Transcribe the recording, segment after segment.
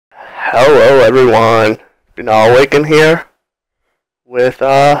Hello everyone, been all waking here with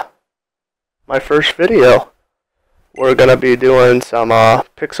my first video. We're gonna be doing some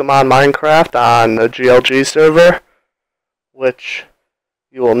Pixelmon Minecraft on the GLG server, which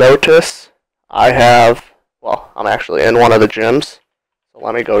you will notice I have, well, I'm actually in one of the gyms, so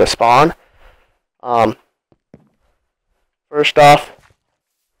let me go to spawn. First off,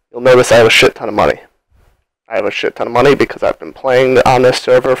 you'll notice I have a shit ton of money. I have a shit ton of money because I've been playing on this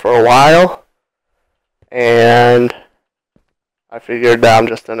server for a while, and I figured that I'm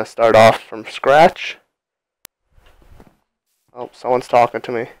just going to start off from scratch. Oh, someone's talking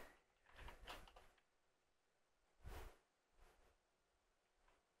to me.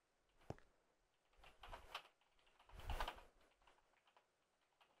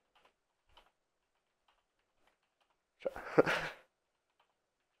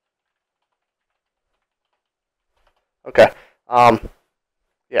 Okay,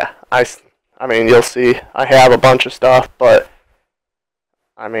 yeah, I mean, you'll see, I have a bunch of stuff, but,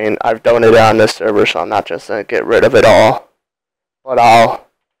 I mean, I've donated on this server, so I'm not just going to get rid of it all, but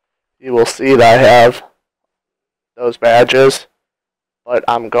you will see that I have those badges, but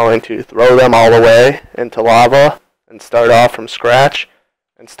I'm going to throw them all away into lava, and start off from scratch,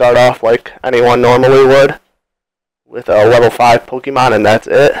 and start off like anyone normally would, with a level 5 Pokemon, and that's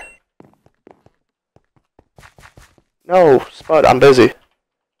it. No, Spud, I'm busy.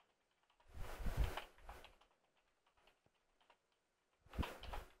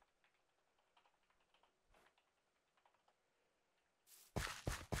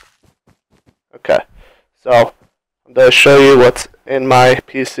 Okay, so I'm going to show you what's in my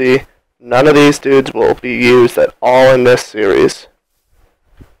PC. None of these dudes will be used at all in this series.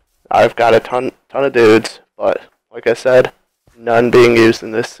 I've got a ton of dudes, but like I said, none being used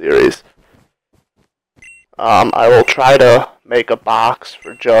in this series. I will try to make a box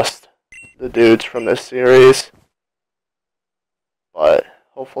for just the dudes from this series, but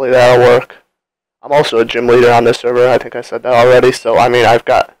hopefully that'll work. I'm also a gym leader on this server, I think I said that already, so I mean I've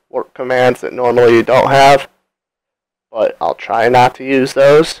got work commands that normally you don't have, but I'll try not to use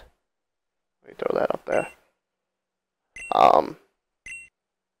those. Let me throw that up there.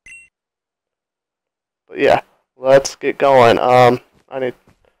 But yeah, let's get going.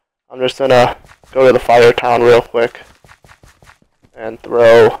 I'm just gonna go to the fire town real quick and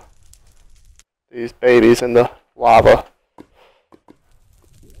throw these babies in the lava.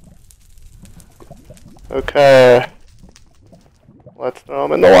 Okay, let's throw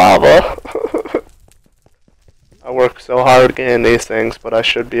them in the lava. I work so hard getting these things, but I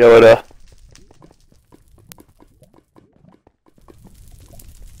should be able to.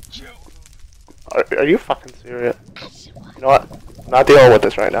 Are you fucking serious? You know what? I'm not dealing with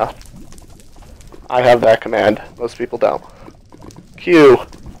this right now. I have that command. Most people don't. Q.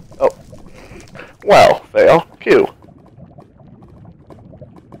 Oh. Well, fail. Q.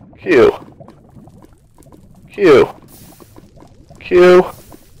 Q. Q. Q.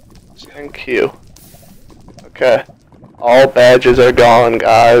 And Q. Okay. All badges are gone,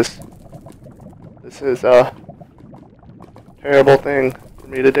 guys. This is a terrible thing for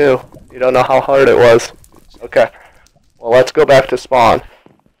me to do. You don't know how hard it was. Okay. Well, let's go back to spawn.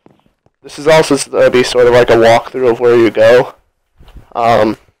 This is also going to be sort of like a walkthrough of where you go.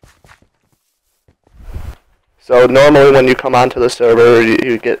 So normally when you come onto the server,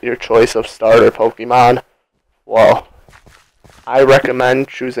 you get your choice of starter Pokemon. Well, I recommend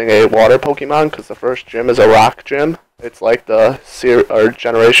choosing a water Pokemon because the first gym is a rock gym. It's like the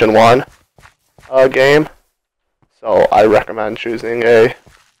Generation 1 game. So I recommend choosing a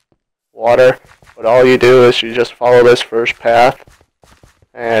water. But all you do is you just follow this first path,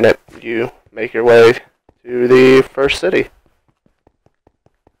 and you make your way to the first city.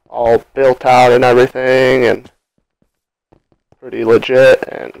 All built out and everything, and pretty legit,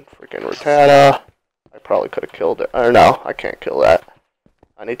 and freaking Rattata. I probably could have killed it. Or no, I can't kill that.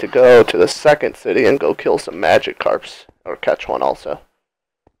 I need to go to the second city and go kill some Magikarps, or catch one also.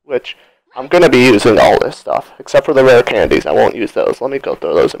 Which, I'm going to be using all this stuff, except for the rare candies. I won't use those. Let me go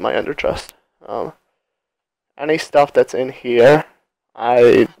throw those in my ender chest. Any stuff that's in here,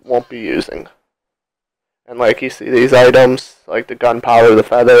 I won't be using. And like you see these items, like the gunpowder, the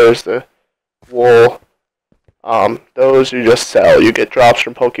feathers, the wool, those you just sell. You get drops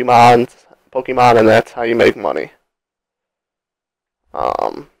from Pokemon, and that's how you make money.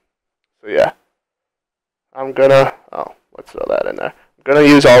 So yeah. Let's throw that in there. I'm gonna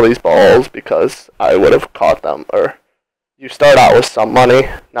use all these balls because I would have caught them, or you start out with some money,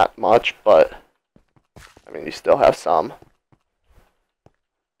 not much, but I mean, you still have some.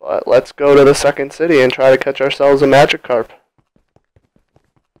 But let's go to the second city and try to catch ourselves a Magikarp.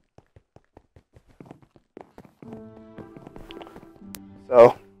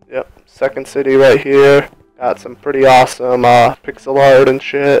 So, yep, second city right here. Got some pretty awesome pixel art and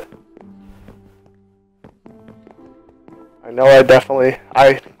shit. I know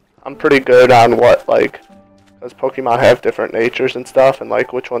I'm pretty good on what, like, because Pokemon have different natures and stuff, and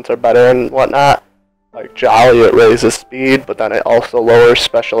like which ones are better and whatnot. Like Jolly, it raises speed, but then it also lowers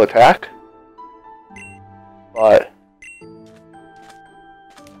special attack. But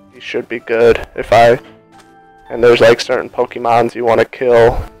he should be good and there's like certain Pokemons you want to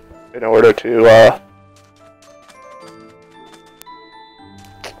kill in order to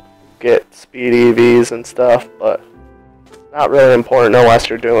get speed EVs and stuff, but not really important unless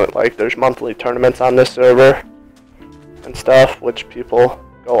you're doing, like, there's monthly tournaments on this server and stuff, which people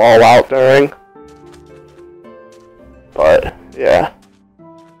go all out during. But, yeah.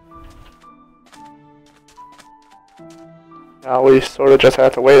 Now we sort of just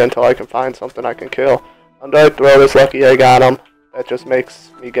have to wait until I can find something I can kill. Until I throw this lucky egg on him, that just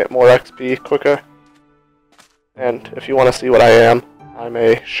makes me get more XP quicker. And if you want to see what I am, I'm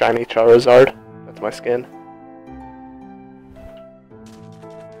a shiny Charizard. That's my skin.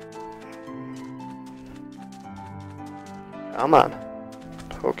 Come on.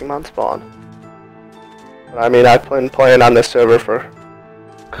 Pokemon spawn. But I mean, I've been playing on this server for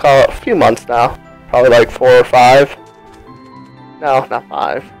a few months now. Probably like 4 or 5. No, not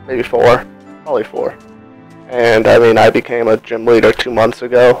 5. Maybe 4. Probably 4. And I mean, I became a gym leader 2 months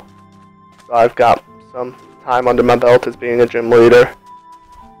ago. So I've got some time under my belt as being a gym leader.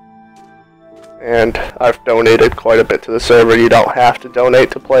 And I've donated quite a bit to the server. You don't have to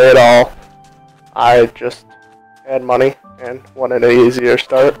donate to play at all. I just had money and wanted an easier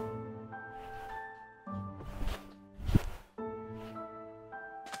start.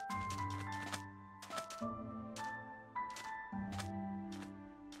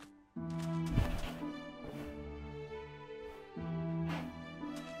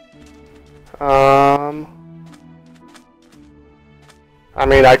 I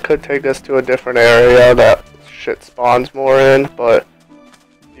mean, I could take this to a different area that shit spawns more in, but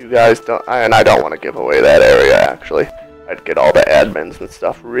you guys don't, and I don't want to give away that area, actually. I'd get all the admins and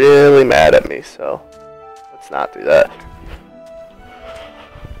stuff really mad at me, so let's not do that.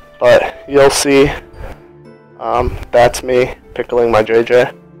 But you'll see, that's me pickling my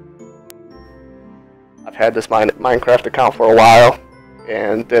JJ. I've had this Minecraft account for a while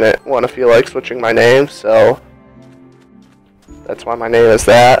and didn't want to feel like switching my name, so that's why my name is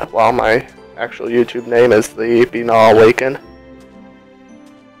that, while my actual YouTube name is the Be Now Awaken.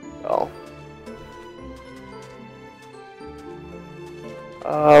 So,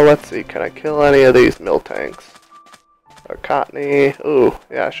 let's see, can I kill any of these Miltanks? A Cottony, ooh,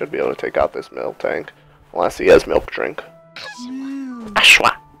 yeah, I should be able to take out this Miltank, unless he has Milk Drink.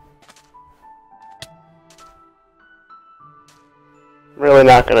 Ashwa! I'm really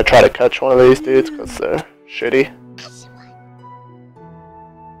not going to try to catch one of these dudes, because they're shitty.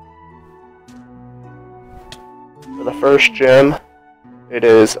 For the first gym, it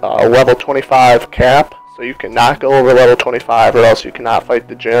is level 25 cap, so you cannot go over level 25 or else you cannot fight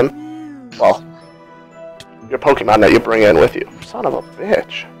the gym. Well, your Pokemon that you bring in with you. Son of a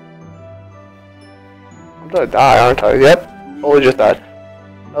bitch. I'm gonna die, aren't I? Yep, fully just died.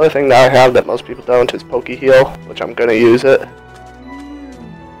 Another thing that I have that most people don't is Poke Heal, which I'm gonna use it.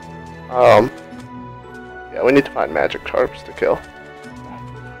 Yeah, we need to find magic carps to kill.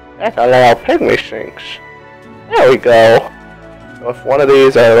 That's a little pygmy stinks. There we go. So if one of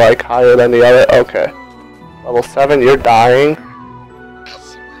these are like higher than the other, okay. Level 7, you're dying.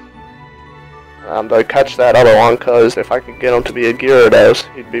 I'm gonna catch that other one because if I could get him to be a Gyarados,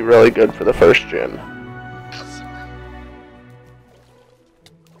 he'd be really good for the first gym.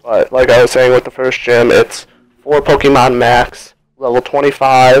 But like I was saying with the first gym, it's 4 Pokemon max, level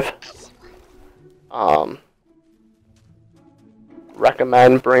 25.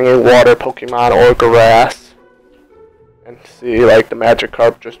 Recommend bringing water Pokemon or grass. And see, like, the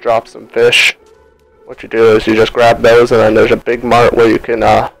Magikarp just drops some fish. What you do is you just grab those, and then there's a big mart where you can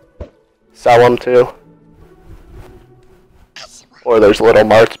sell them to. Or there's little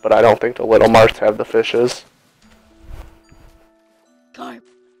marts, but I don't think the little marts have the fishes. And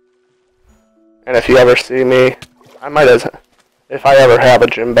if you ever see me, if I ever have a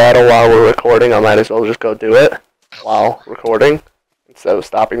gym battle while we're recording, I might as well just go do it while recording, instead of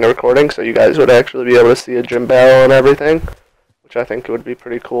stopping the recording, so you guys would actually be able to see a gym battle and everything, which I think would be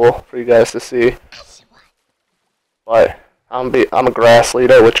pretty cool for you guys to see. But I'm a grass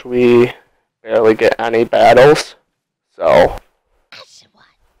leader, which we barely get any battles, so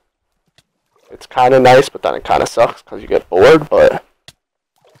it's kind of nice, but then it kind of sucks because you get bored. But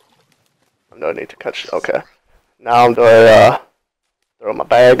I no need to catch. Okay, now I'm doing throw throw my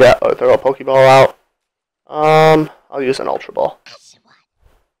bag out, or throw a Pokeball out. I'll use an Ultra Ball.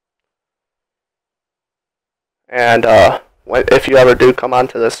 And if you ever do come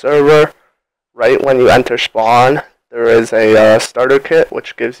onto the server, right when you enter spawn, there is a starter kit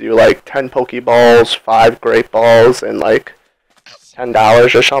which gives you like 10 Pokeballs, 5 Great Balls, and like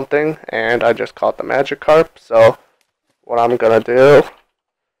 $10 or something. And I just caught the Magikarp, so what I'm gonna do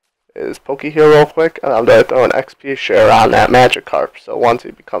is Poke Heal real quick, and I'm gonna throw an XP share on that Magikarp. So once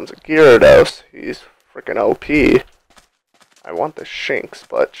he becomes a Gyarados, he's freaking OP. I want the Shinx,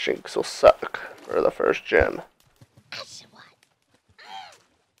 but Shinx will suck for the first gym.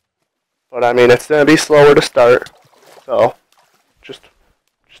 But I mean, it's gonna be slower to start, so just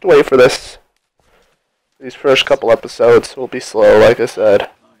wait for this. These first couple episodes will be slow, like I said,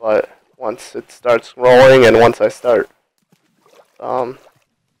 but once it starts rolling and once I start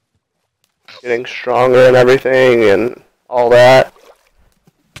getting stronger and everything and all that,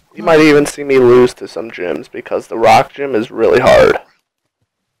 you might even see me lose to some gyms because the rock gym is really hard.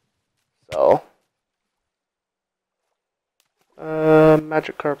 So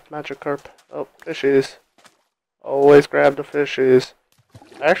Magikarp. Oh, fishies. Always grab the fishies.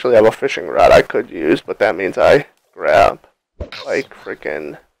 I actually have a fishing rod I could use, but that means I grab like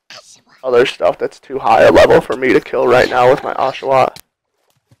freaking other stuff that's too high a level for me to kill right now with my Oshawott.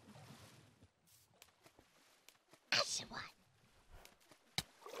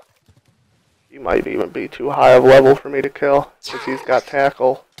 He might even be too high of level for me to kill, because he's got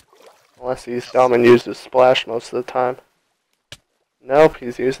tackle. Unless he's dumb and uses splash most of the time. Nope,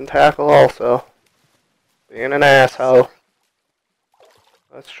 he's using tackle also. Being an asshole.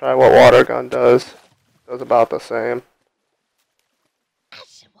 Let's try what water gun does. Does about the same.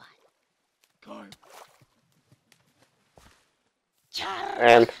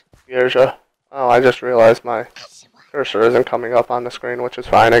 And Gearja. Oh, I just realized my cursor isn't coming up on the screen, which is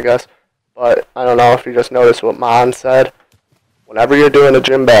fine, I guess. But I don't know if you just noticed what Mon said. Whenever you're doing a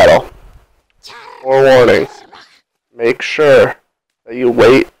gym battle, forewarning, make sure that you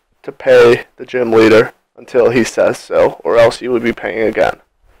wait to pay the gym leader until he says so, or else you would be paying again.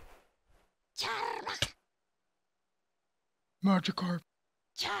 Magikarp.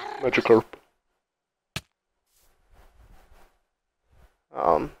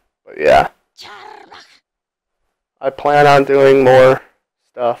 But yeah. I plan on doing more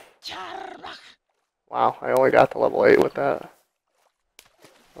stuff. Wow, I only got to level 8 with that.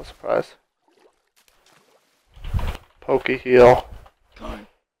 No surprise. Poke Heal.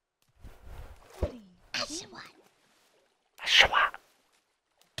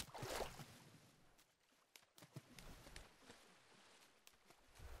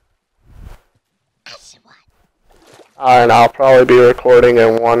 And I'll probably be recording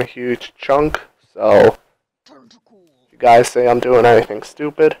in one huge chunk, so if you guys say I'm doing anything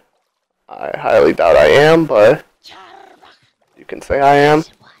stupid, I highly doubt I am, but you can say I am.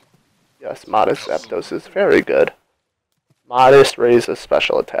 Yes, Modest Zapdos is very good. Modest raises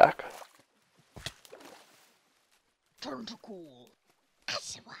special attack.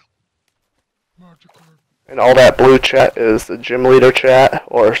 And all that blue chat is the gym leader chat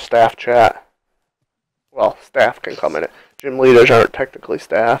or staff chat. Well, staff can come in it. Gym leaders aren't technically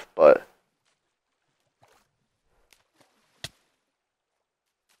staff, but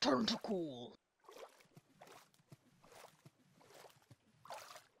Turn to cool.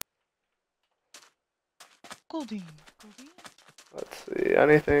 Goldie. let's see,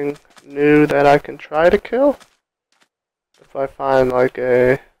 anything new that I can try to kill? If I find like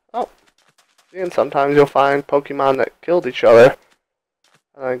a... Oh, see, and sometimes you'll find Pokemon that killed each other.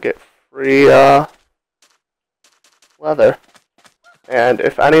 And I get free, leather. And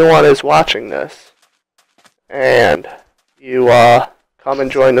if anyone is watching this, and you, come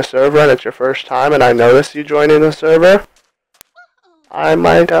and join the server and it's your first time and I notice you joining the server, I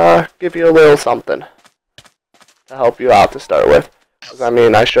might, give you a little something to help you out to start with. Because, I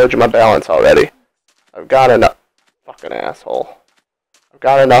mean, I showed you my balance already. I've got enough... Fucking asshole. I've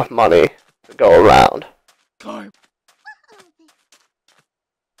got enough money to go around. So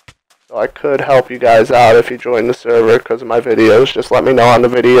I could help you guys out if you join the server because of my videos. Just let me know on the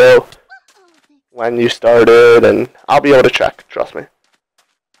video when you started and I'll be able to check, trust me.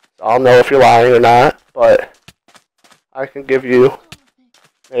 So I'll know if you're lying or not, but I can give you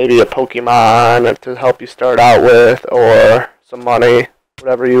maybe a Pokemon to help you start out with or some money,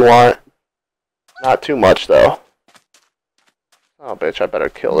 whatever you want. Not too much though. Oh bitch, I better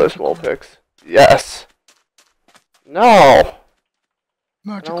kill this Vulpix. Yes! No!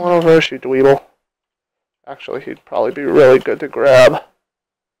 I don't want to verse you, dweeble. Actually, he'd probably be really good to grab.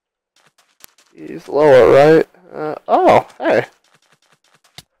 He's lower, right? Oh, hey.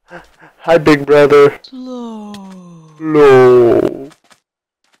 Hi, big brother. Slow. Slow.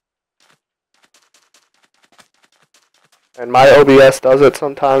 And my OBS does it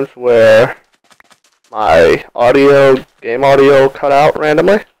sometimes where my audio, game audio, cut out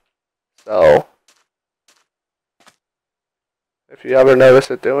randomly. So, if you ever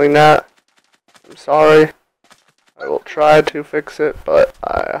notice it doing that, I'm sorry. I will try to fix it, but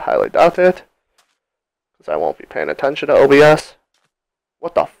I highly doubt it. Because I won't be paying attention to OBS.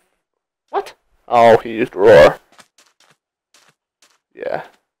 What the f- What? Oh, he used roar. Yeah.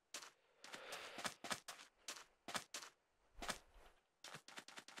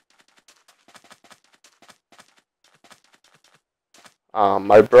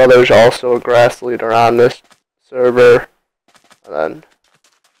 My brother's also a grass leader on this server. And then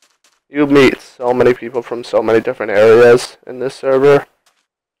you meet so many people from so many different areas in this server.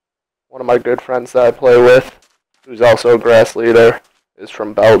 One of my good friends that I play with, who's also a grass leader, is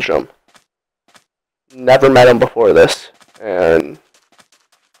from Belgium. Never met him before this, and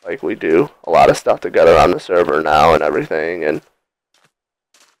like we do a lot of stuff together on the server now and everything, and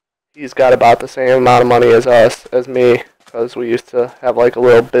he's got about the same amount of money as me, because we used to have like a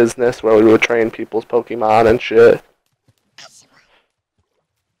little business where we would train people's Pokemon and shit.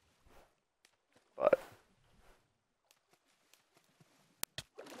 But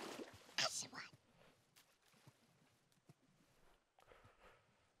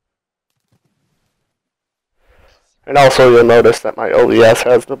and also you'll notice that my OBS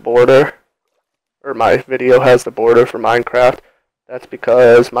has the border, or my video has the border for Minecraft. That's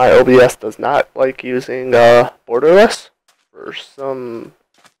because my OBS does not like using borderless for some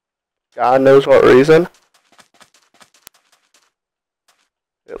God knows what reason.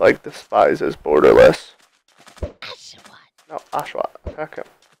 It like despises borderless. No, Ashwat, attack him.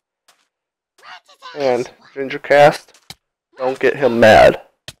 And Gingercast, don't get him mad.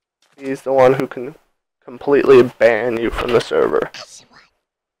 He's the one who can completely ban you from the server.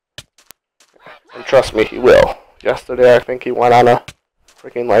 And trust me, he will. Yesterday, I think he went on a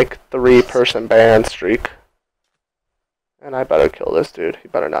freaking like 3-person ban streak. And I better kill this dude. He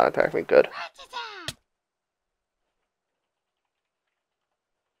better not attack me good.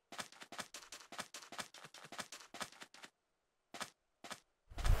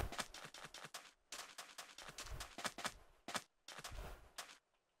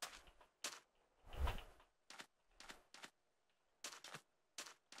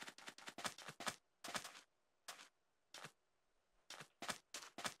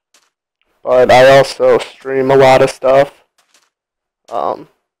 But I also stream a lot of stuff.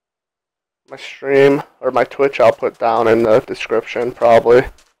 My stream, or my Twitch, I'll put down in the description, probably.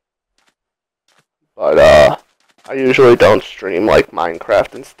 But, I usually don't stream, like,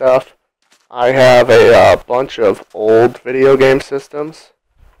 Minecraft and stuff. I have a bunch of old video game systems.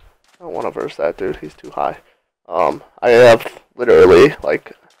 I don't want to verse that dude, he's too high. I have literally,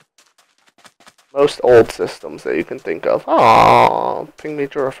 like, most old systems that you can think of. Aww, ping me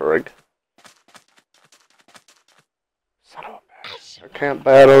Juraferig. Son of a bitch. I can't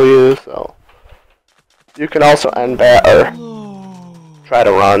battle you, so... You can also end bat, or try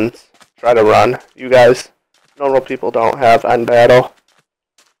to run. Try to run. You guys, normal people don't have end battle.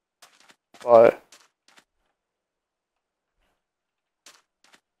 But...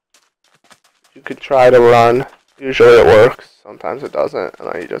 you could try to run. Usually it works. Sometimes it doesn't, and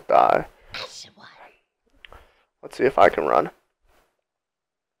then you just die. Let's see if I can run.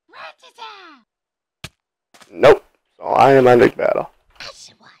 Nope. So I am ending battle.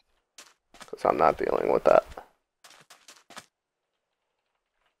 Because I'm not dealing with that.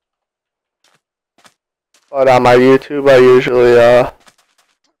 But on my YouTube, I usually,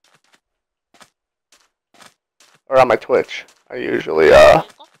 or on my Twitch, I usually,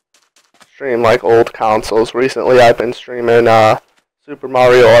 stream, like, old consoles. Recently, I've been streaming, Super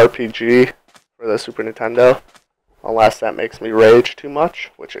Mario RPG for the Super Nintendo. Unless that makes me rage too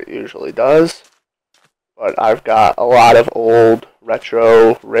much, which it usually does. But I've got a lot of old,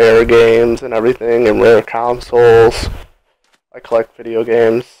 retro, rare games and everything, and rare consoles. I collect video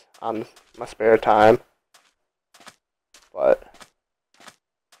games on my spare time. But,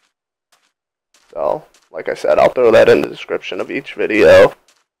 so, like I said, I'll throw that in the description of each video.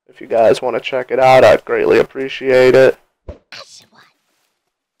 If you guys want to check it out, I'd greatly appreciate it.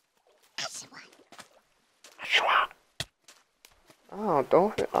 Oh,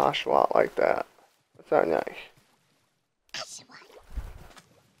 don't hit Ashwat like that. That's not nice.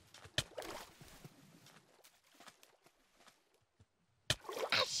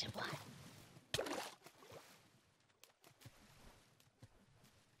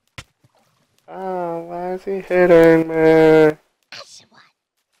 Oh, why is he hitting me?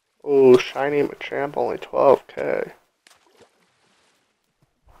 Oh, shiny Machamp, only 12k.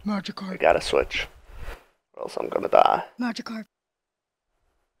 Magikarp. I gotta switch, or else I'm gonna die. Magikarp.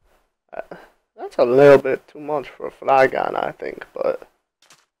 That's a little bit too much for a Flygon, I think, but...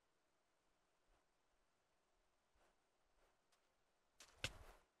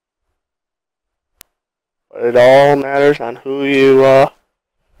 But it all matters on who you,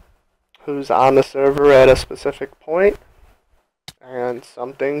 who's on the server at a specific point. And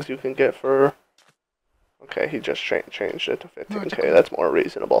some things you can get for... Okay, he just changed it to 15k, that's more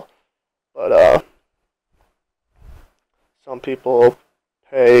reasonable. But, some people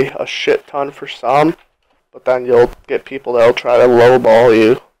pay a shit ton for some, but then you'll get people that'll try to lowball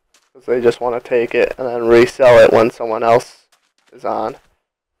you, because they just want to take it and then resell it when someone else is on.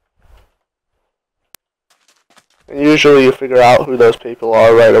 And usually you figure out who those people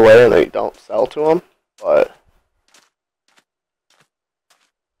are right away and they don't sell to them, but...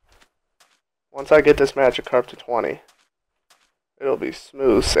 Once I get this Magikarp to 20, it'll be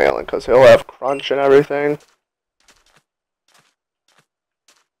smooth sailing, because he'll have crunch and everything.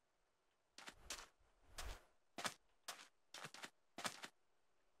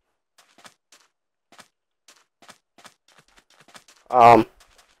 And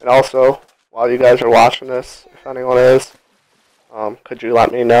also, while you guys are watching this, if anyone is, could you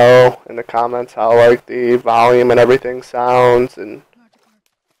let me know in the comments how, like, the volume and everything sounds, and...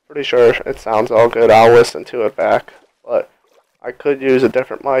 Pretty sure it sounds all good. I'll listen to it back, but I could use a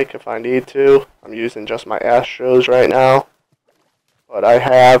different mic if I need to. I'm using just my Epsiode right now, but I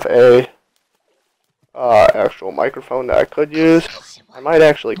have a actual microphone that I could use. I might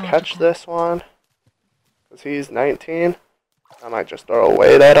actually catch this one, because he's 19. I might just throw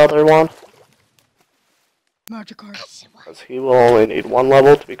away that other one, because he will only need 1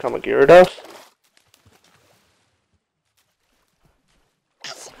 level to become a Gyarados.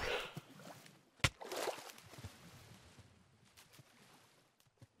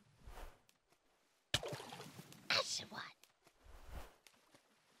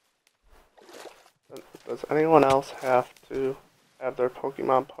 Does anyone else have to have their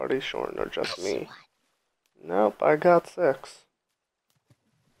Pokemon party shortened, or just me? Nope, I got 6.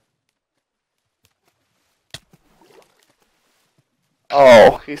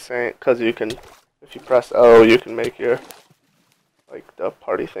 Oh, he's saying, because you can, if you press O, you can make your, like, the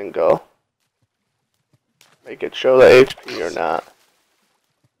party thing go. Make it show the HP or not.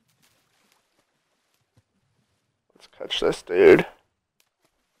 Let's catch this dude.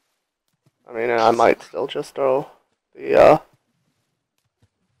 I mean, I might still just throw the,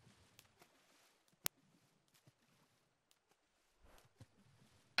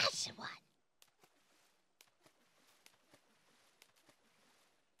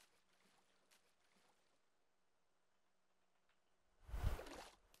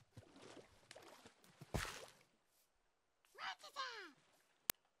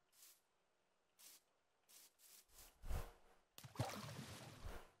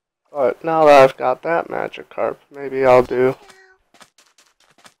 But now that I've got that Magikarp, maybe I'll do...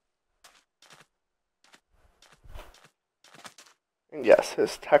 And yes,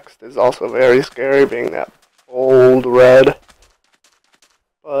 his text is also very scary, being that bold red.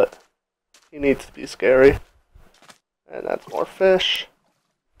 But he needs to be scary. And that's more fish.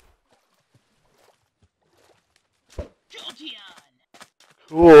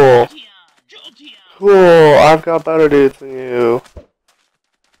 Cool. Cool, I've got better dudes than you.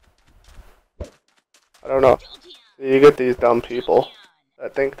 I don't know. So you get these dumb people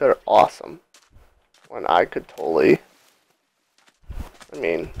that think they're awesome, when I could totally... I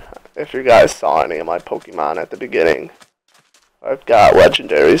mean, if you guys saw any of my Pokemon at the beginning, I've got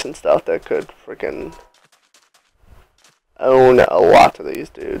legendaries and stuff that could freaking own a lot of these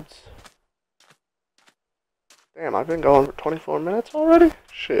dudes. Damn, I've been going for 24 minutes already?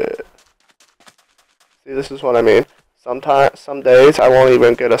 Shit. See, this is what I mean. Some days I won't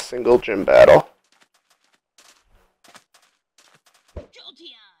even get a single gym battle.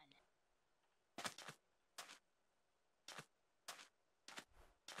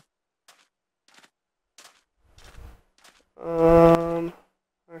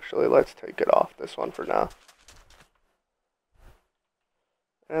 Actually, let's take it off this one for now.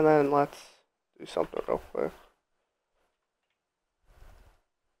 And then let's do something real quick.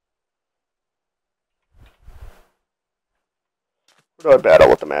 Where do I battle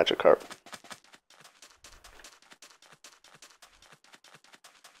with the Magikarp?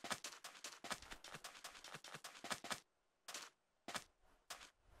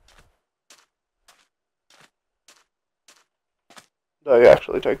 I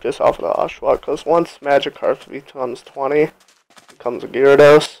actually take this off of the Oshawott, because once Magikarp becomes 20, becomes a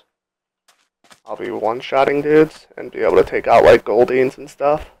Gyarados, I'll be one-shotting dudes and be able to take out like Goldines and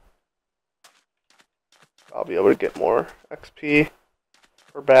stuff. I'll be able to get more XP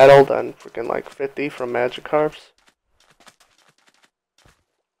per battle than freaking like 50 from Magikarps.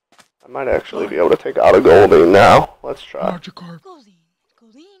 I might actually be able to take out a Goldine now. Let's try. Magikarp. Goldine.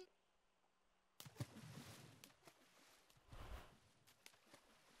 Goldine.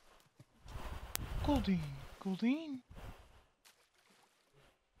 Goldine. Goldine.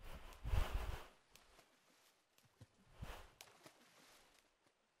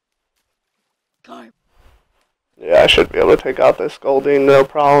 Carp. Yeah, I should be able to take out this Goldine, no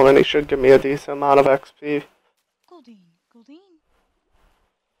problem, and he should give me a decent amount of XP. Goldine. Goldine.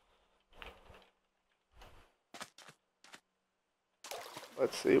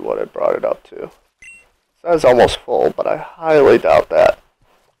 Let's see what it brought it up to. It says almost full, but I highly doubt that.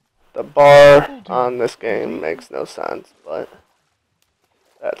 The bar on this game makes no sense, but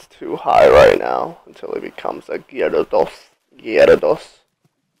that's too high right now until it becomes a Gyarados. Gyarados.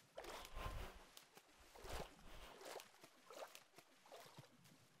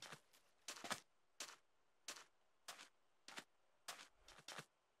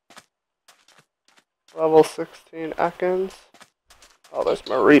 Level 16 Ekans. Oh, this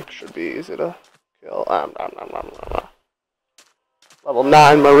Mareep should be easy to kill. Level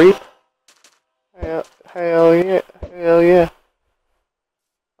 9 Mareep. Hell yeah. Hell yeah.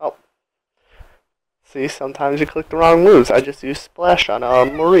 Oh. See, sometimes you click the wrong moves. I just used Splash on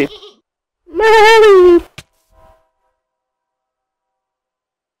Mareep. Mareep!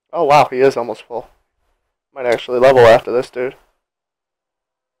 Oh wow, he is almost full. Might actually level after this dude.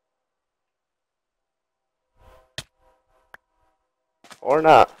 Or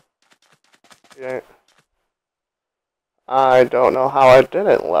not. Yeah. I don't know how I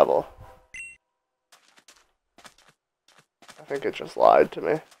didn't level. I think it just lied to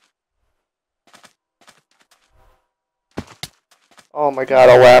me. Oh my god,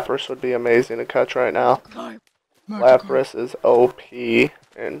 a Lapras would be amazing to catch right now. Lapras is OP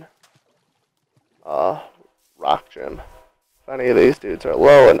in Rock Gym. If any of these dudes are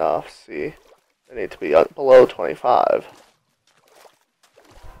low enough, see, they need to be below 25.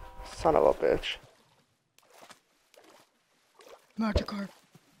 Son of a bitch. Magikarp.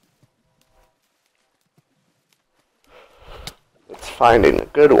 It's finding a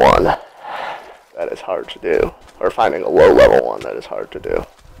good one that is hard to do. Or finding a low level one that is hard to do.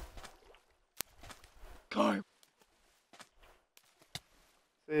 Carp.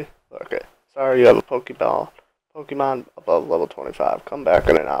 See? Okay. Sorry you have a Pokemon above level 25. Come back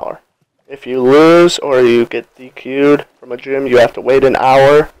in an hour. If you lose or you get DQ'd from a gym, you have to wait an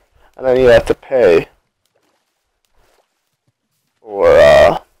hour. And then you have to pay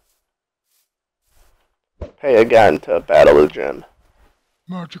for, pay again to battle the gym.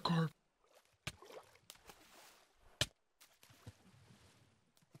 Magikarp.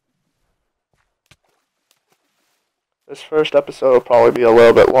 This first episode will probably be a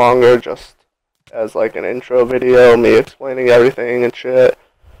little bit longer, just as like an intro video, me explaining everything and shit,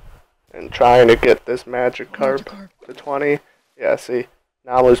 and trying to get this Magikarp to 20. Yeah, see.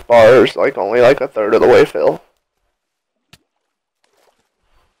 Now his bar is like only like a third of the way filled.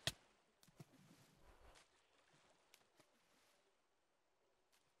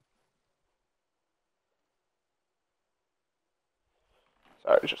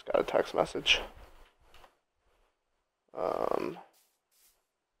 Sorry, just got a text message.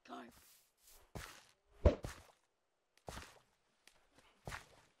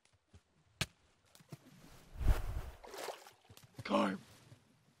 Carp.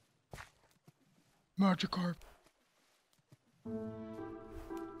 Magikarp.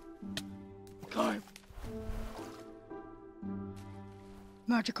 Carp.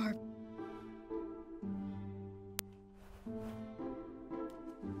 Magikarp.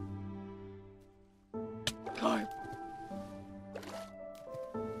 Carp.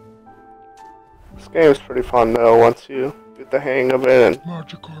 This game's pretty fun though once you get the hang of it, and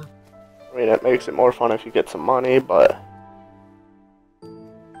Magikarp. I mean it makes it more fun if you get some money, but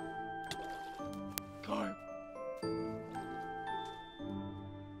Carp.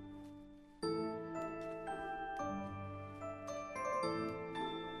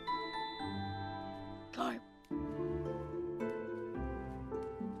 Carp.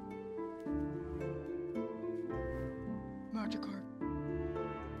 Magikarp.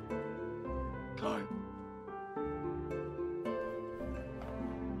 Carp.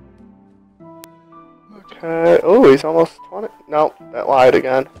 okay. Oh, he's almost 20. Nope, that lied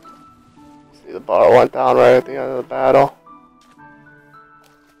again. See, the bar went down right at the end of the battle.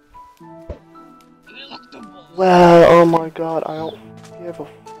 Well, oh my god, I don't give a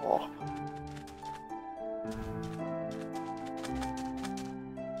fuck.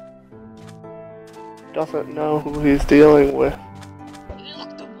 doesn't know who he's dealing with.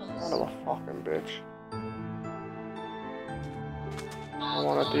 Son of a fucking bitch. I don't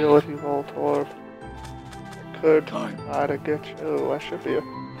want to deal with you, Voltorb. I could try to get you. I should be.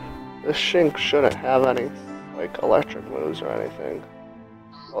 This Shink shouldn't have any like electric moves or anything.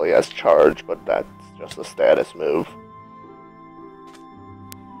 Well, he has charge, but that's just a status move.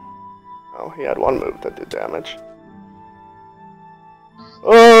 Oh, he had one move that did damage.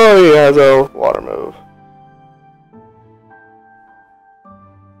 Oh, he has a water move.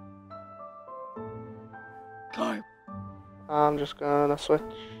 I'm just gonna switch.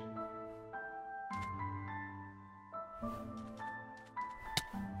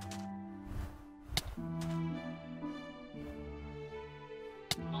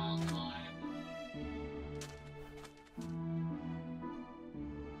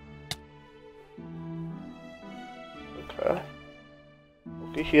 Okay.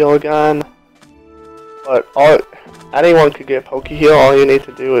 Poke-heal again. But anyone could get Poke-heal. All you need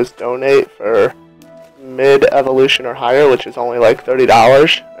to do is donate for mid-evolution or higher, which is only like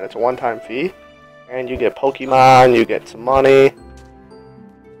 $30, and it's a one-time fee. And you get Pokemon, you get some money.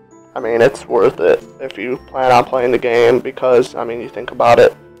 I mean, it's worth it if you plan on playing the game, because, I mean, you think about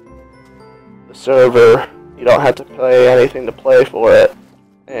it. The server, you don't have to pay anything to play for it.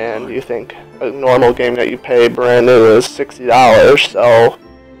 And you think a normal game that you pay brand new is $60, so...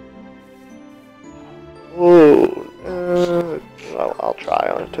 Ooh, I'll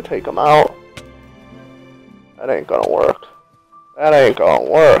try to take them out. That ain't gonna work. That ain't gonna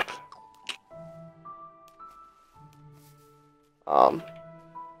work.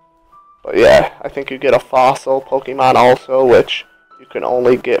 But yeah, I think you get a fossil Pokemon also, which you can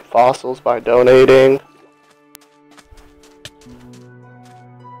only get fossils by donating.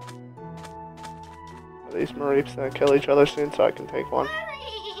 Are these Mareeps gonna kill each other soon so I can take one?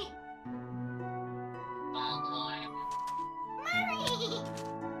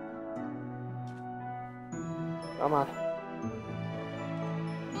 Come on.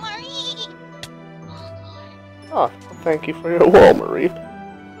 Oh, thank you for your wool, Mareep.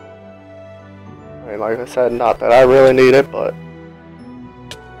 I mean, like I said, not that I really need it, but...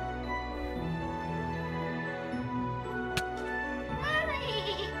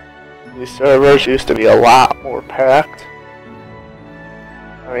 These servers used to be a lot more packed.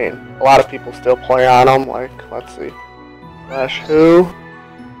 I mean, a lot of people still play on them, like, let's see. Slash who?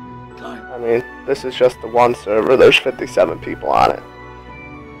 I mean, this is just the one server, there's 57 people on it.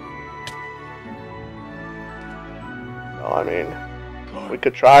 So, I mean, we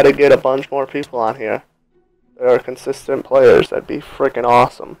could try to get a bunch more people on here. There are consistent players, that'd be freaking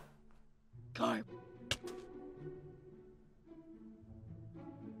awesome.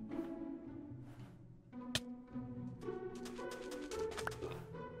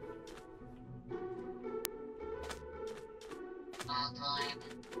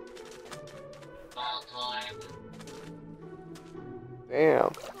 Damn,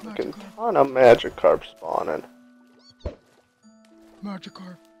 fucking ton of Magikarp spawning.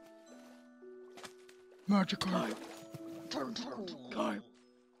 Magikarp. Magikarp. Turn to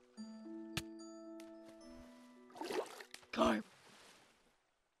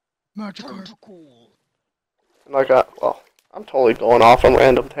cool. Magikarp. Like, well, I'm totally going off on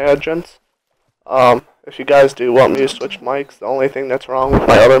random tangents. If you guys do want me to switch mics, the only thing that's wrong with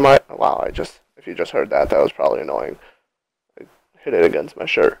my other mic... Wow, if you just heard that, that was probably annoying. I hit it against my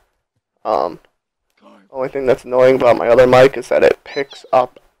shirt. The only thing that's annoying about my other mic is that it picks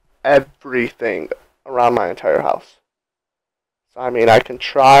up everything around my entire house. So, I mean, I can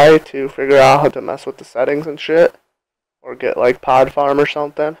try to figure out how to mess with the settings and shit. Or get, like, Pod Farm or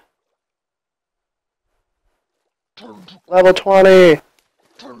something. Level 20!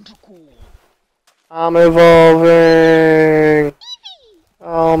 I'm evolving!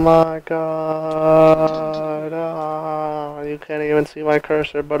 Oh my god! Oh, you can't even see my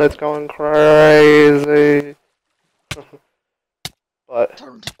cursor, but it's going crazy! But,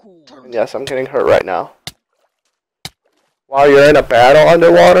 and yes, I'm getting hurt right now. While you're in a battle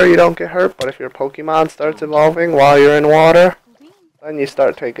underwater, you don't get hurt, but if your Pokemon starts evolving while you're in water, then you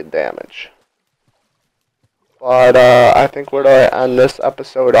start taking damage. But, I think we're going to end this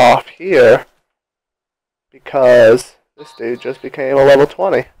episode off here, because this dude just became a level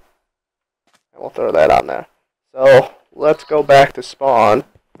 20. And we'll throw that on there. So, let's go back to spawn,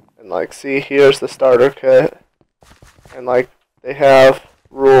 and, like, see, here's the starter kit, and, like, they have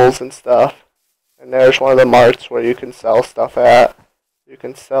rules and stuff. And there's one of the marts where you can sell stuff at. You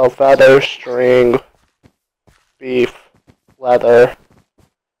can sell feather, string, beef, leather.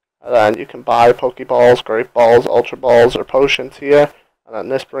 And then you can buy Pokeballs, Great Balls, Ultra Balls, or potions here. And then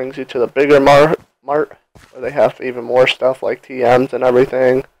this brings you to the bigger mart smart, where they have even more stuff like TMs and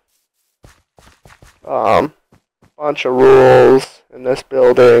everything. Bunch of rules in this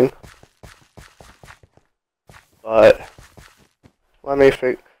building. But let me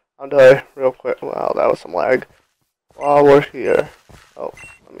I'll do it real quick. Wow, that was some lag. While we're here. Oh,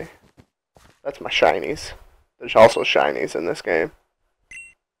 that's my shinies. There's also shinies in this game.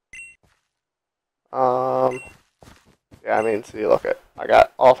 Yeah, I mean, see, look I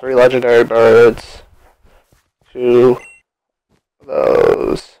got all 3 legendary birds. 2 of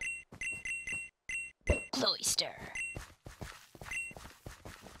those. Cloister.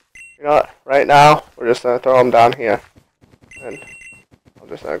 You know what? Right now, we're just gonna throw them down here. And I'm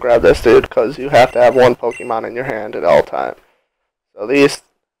just gonna grab this dude, because you have to have 1 Pokemon in your hand at all times. So this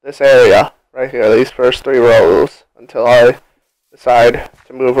area, right here, these first 3 rows, until I decide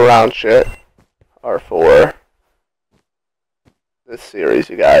to move around shit, are for this series,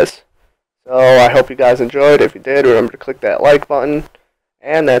 you guys. So I hope you guys enjoyed. If you did, remember to click that like button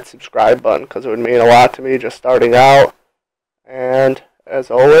and that subscribe button, because it would mean a lot to me just starting out. And as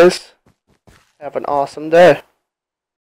always, have an awesome day.